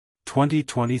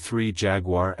2023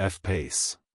 Jaguar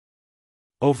F-Pace.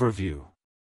 Overview.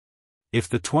 If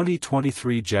the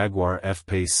 2023 Jaguar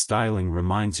F-Pace styling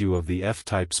reminds you of the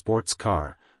F-Type sports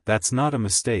car, that's not a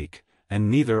mistake,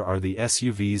 and neither are the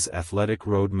SUV's athletic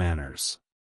road manners.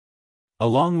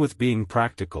 Along with being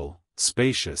practical,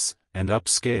 spacious, and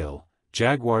upscale,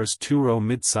 Jaguar's two-row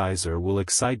midsizer will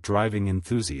excite driving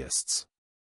enthusiasts.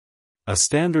 A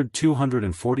standard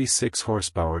 246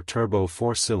 horsepower turbo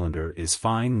four-cylinder is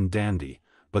fine and dandy,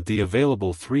 but the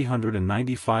available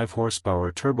 395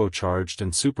 horsepower turbocharged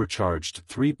and supercharged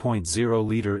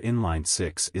 3.0-liter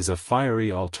inline-six is a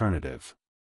fiery alternative.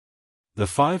 The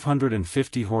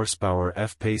 550 horsepower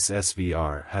F-Pace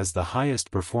SVR has the highest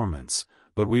performance,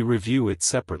 but we review it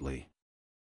separately.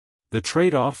 The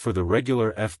trade-off for the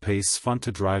regular F-Pace's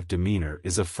fun-to-drive demeanor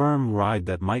is a firm ride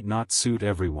that might not suit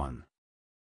everyone.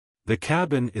 The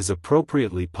cabin is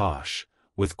appropriately posh,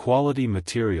 with quality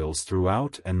materials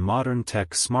throughout and modern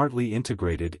tech smartly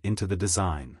integrated into the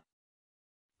design.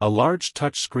 A large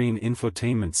touchscreen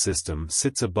infotainment system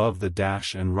sits above the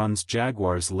dash and runs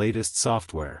Jaguar's latest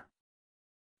software.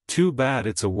 Too bad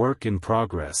it's a work in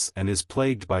progress and is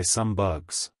plagued by some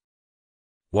bugs.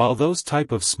 While those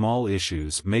type of small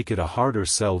issues make it a harder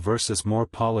sell versus more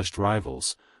polished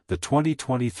rivals, the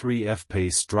 2023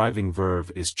 F-Pace driving verve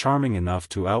is charming enough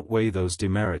to outweigh those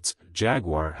demerits.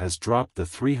 Jaguar has dropped the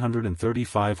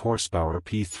 335 horsepower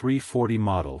P340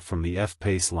 model from the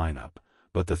F-Pace lineup,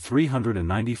 but the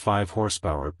 395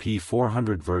 horsepower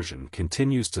P400 version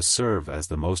continues to serve as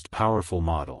the most powerful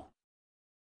model.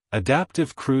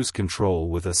 Adaptive cruise control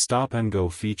with a stop-and-go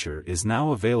feature is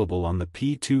now available on the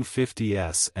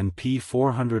P250S and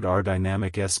P400R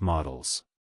Dynamic S models.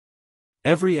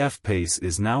 Every F-Pace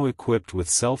is now equipped with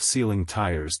self-sealing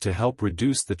tires to help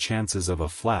reduce the chances of a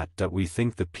flat. We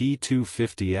think the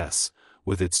P250S,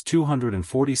 with its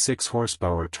 246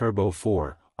 horsepower Turbo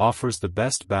 4, offers the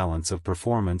best balance of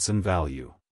performance and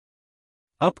value.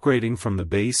 Upgrading from the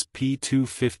base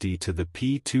P250 to the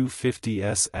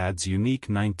P250S adds unique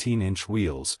 19-inch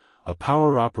wheels, a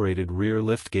power-operated rear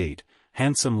liftgate,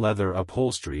 handsome leather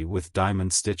upholstery with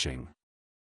diamond stitching.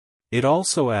 It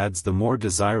also adds the more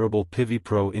desirable Pivi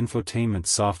Pro infotainment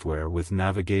software with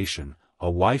navigation, a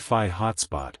Wi-Fi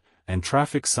hotspot, and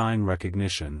traffic sign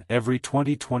recognition. Every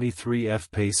 2023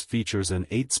 F-Pace features an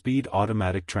 8-speed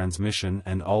automatic transmission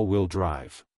and all-wheel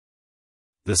drive.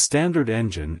 The standard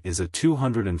engine is a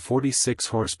 246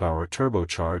 horsepower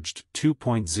turbocharged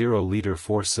 2.0-liter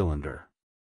four-cylinder.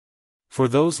 For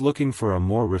those looking for a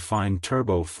more refined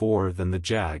Turbo 4 than the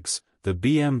Jags, the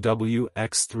BMW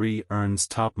X3 earns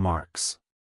top marks.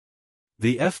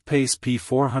 The F-Pace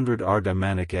P400R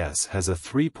Dynamic S has a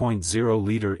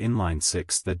 3.0-liter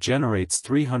inline-six that generates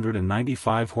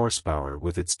 395 horsepower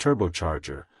with its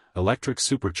turbocharger, electric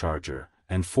supercharger,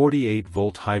 and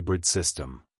 48-volt hybrid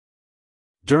system.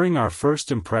 During our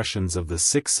first impressions of the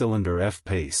six-cylinder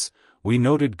F-Pace, we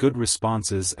noted good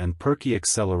responses and perky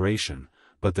acceleration,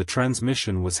 but the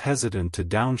transmission was hesitant to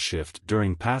downshift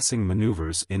during passing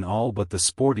maneuvers in all but the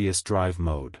sportiest drive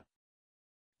mode.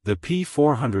 The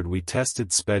P400 we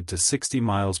tested sped to 60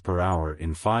 miles per hour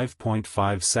in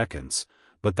 5.5 seconds,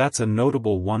 but that's a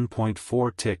notable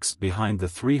 1.4 ticks behind the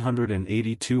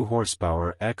 382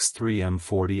 horsepower X3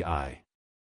 M40i.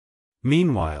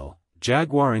 Meanwhile,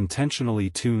 Jaguar intentionally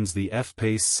tunes the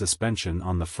F-Pace suspension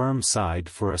on the firm side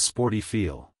for a sporty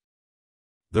feel.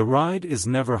 The ride is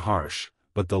never harsh,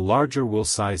 but the larger wheel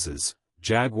sizes,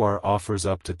 Jaguar offers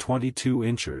up to 22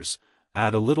 inches,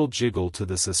 add a little jiggle to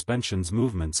the suspension's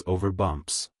movements over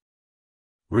bumps.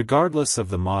 Regardless of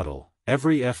the model,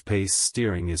 every F-Pace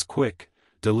steering is quick,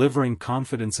 delivering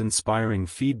confidence-inspiring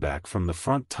feedback from the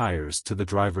front tires to the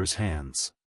driver's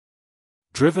hands.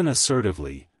 Driven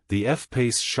assertively, the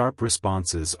F-Pace's sharp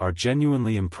responses are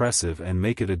genuinely impressive and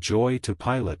make it a joy to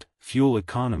pilot. Fuel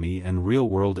economy and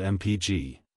real-world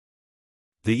MPG.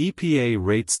 The EPA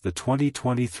rates the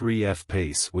 2023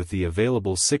 F-Pace with the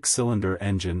available six-cylinder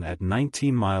engine at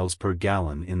 19 miles per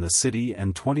gallon in the city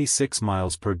and 26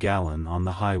 miles per gallon on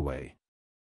the highway.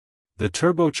 The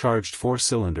turbocharged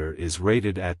four-cylinder is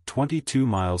rated at 22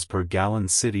 miles per gallon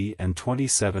city and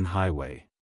 27 highway.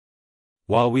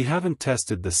 While we haven't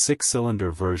tested the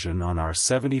six-cylinder version on our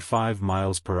 75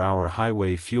 miles per hour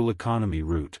highway fuel economy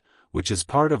route, which is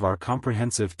part of our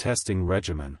comprehensive testing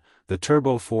regimen, the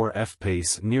Turbo 4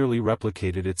 F-Pace nearly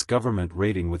replicated its government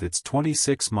rating with its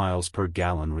 26 miles per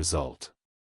gallon result.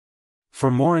 For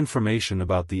more information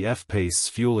about the F-Pace's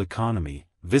fuel economy,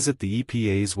 visit the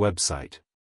EPA's website.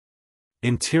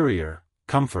 Interior,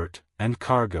 comfort, and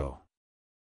cargo.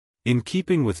 In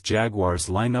keeping with Jaguar's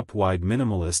lineup-wide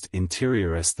minimalist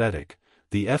interior aesthetic,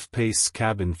 the F-Pace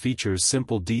cabin features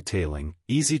simple detailing,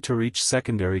 easy-to-reach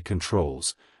secondary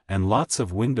controls, and lots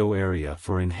of window area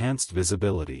for enhanced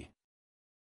visibility.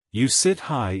 You sit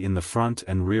high in the front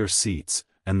and rear seats,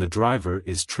 and the driver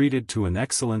is treated to an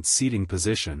excellent seating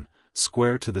position,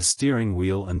 square to the steering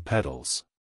wheel and pedals.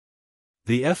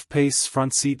 The F-Pace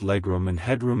front seat legroom and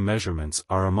headroom measurements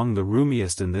are among the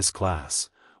roomiest in this class,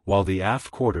 while the aft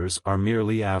quarters are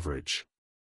merely average.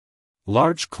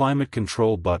 Large climate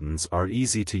control buttons are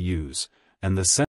easy to use, and the